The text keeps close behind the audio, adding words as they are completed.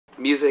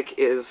Music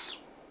is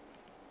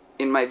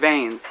in my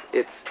veins.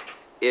 It's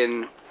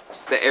in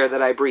the air that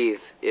I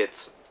breathe.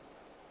 It's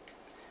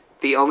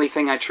the only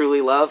thing I truly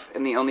love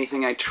and the only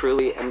thing I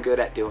truly am good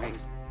at doing.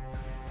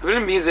 I've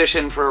been a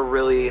musician for a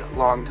really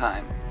long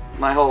time.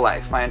 My whole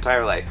life, my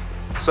entire life.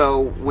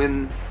 So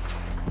when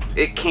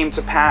it came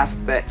to pass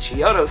that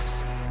Chiodos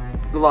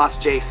lost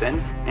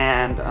Jason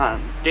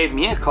and gave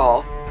me a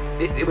call,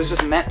 it was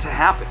just meant to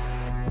happen.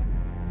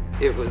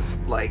 It was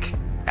like,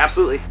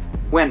 absolutely.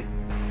 When?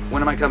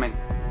 When am I coming?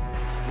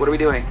 What are we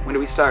doing? When do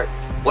we start?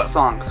 What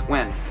songs?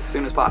 When? As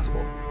soon as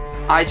possible.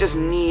 I just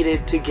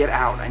needed to get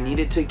out. I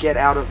needed to get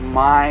out of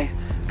my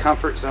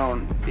comfort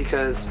zone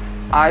because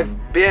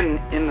I've been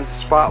in the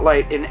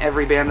spotlight in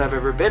every band I've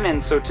ever been in,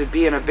 so to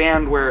be in a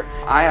band where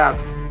I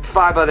have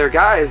 5 other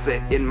guys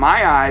that in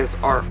my eyes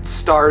are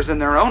stars in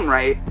their own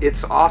right,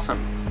 it's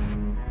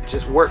awesome. It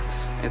just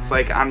works. It's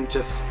like I'm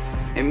just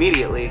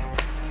immediately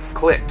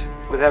clicked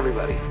with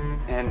everybody,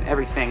 and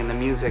everything, and the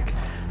music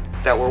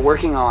that we're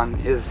working on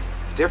is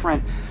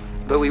different,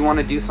 but we want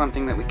to do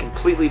something that we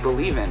completely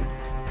believe in.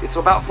 It's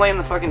about playing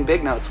the fucking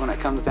big notes when it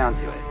comes down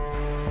to it.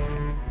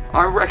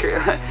 Our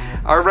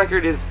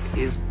record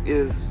is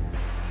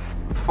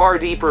far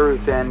deeper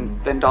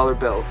than dollar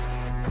bills.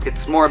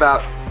 It's more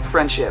about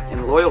friendship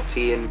and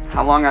loyalty and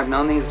how long I've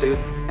known these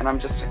dudes, and I'm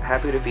just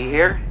happy to be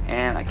here,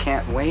 and I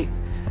can't wait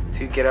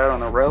to get out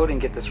on the road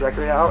and get this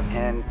record out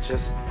and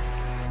just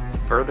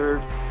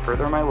further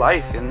my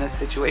life in this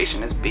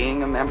situation as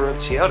being a member of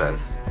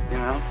Chiodos, you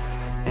know?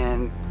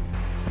 And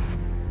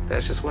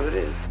that's just what it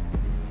is.